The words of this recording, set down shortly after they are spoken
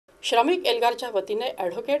श्रमिक एल्गारच्या वतीने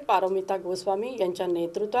ॲडव्होकेट पारमिता गोस्वामी यांच्या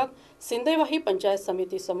नेतृत्वात सिंदेवाही पंचायत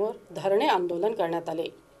समितीसमोर धरणे आंदोलन करण्यात आले।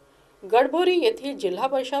 गडभोरी येथील जिल्हा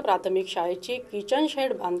परिषद प्राथमिक शाळेची किचन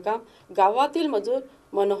शेड बांधकाम गावातील मजूर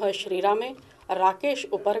मनोहर श्रीरामे, राकेश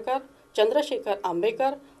उपरकर, चंद्रशेखर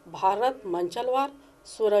आंबेकर, भारत मंचलवार,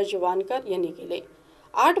 सूरज वानकर यांनी केले।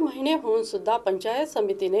 8 महिने होऊन सुद्धा पंचायत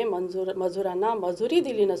समितीने मजुरांना मजुरी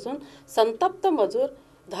दिली नसून संतप्त मजूर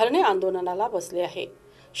धरणे आंदोलनाला बसले आहे।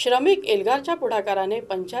 श्रमिक एल्गारच्या पुढाकाराने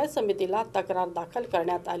पंचायत समितीला तक्रार दाखल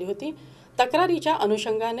करण्यात आली होती। तक्रारीच्या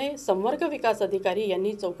अनुषंगाने संवर्ग विकास अधिकारी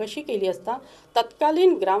यांनी चौकशी केली असता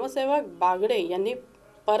तत्कालीन ग्रामसेवक बागडे यांनी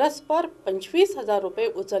परस्पर 25,000 रुपये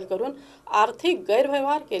उचल करून आर्थिक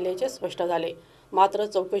गैरव्यवहार केल्याचे स्पष्ट झाले। मात्र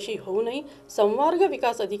चौकशी होऊनही संवर्ग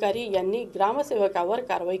विकास अधिकारी यांनी ग्रामसेवकावर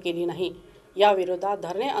कारवाई केली नाही। या विरोधात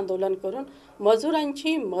धरणे आंदोलन करून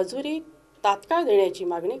मजुरांची मजुरी तात्काळ देण्याची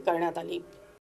मागणी करण्यात आली।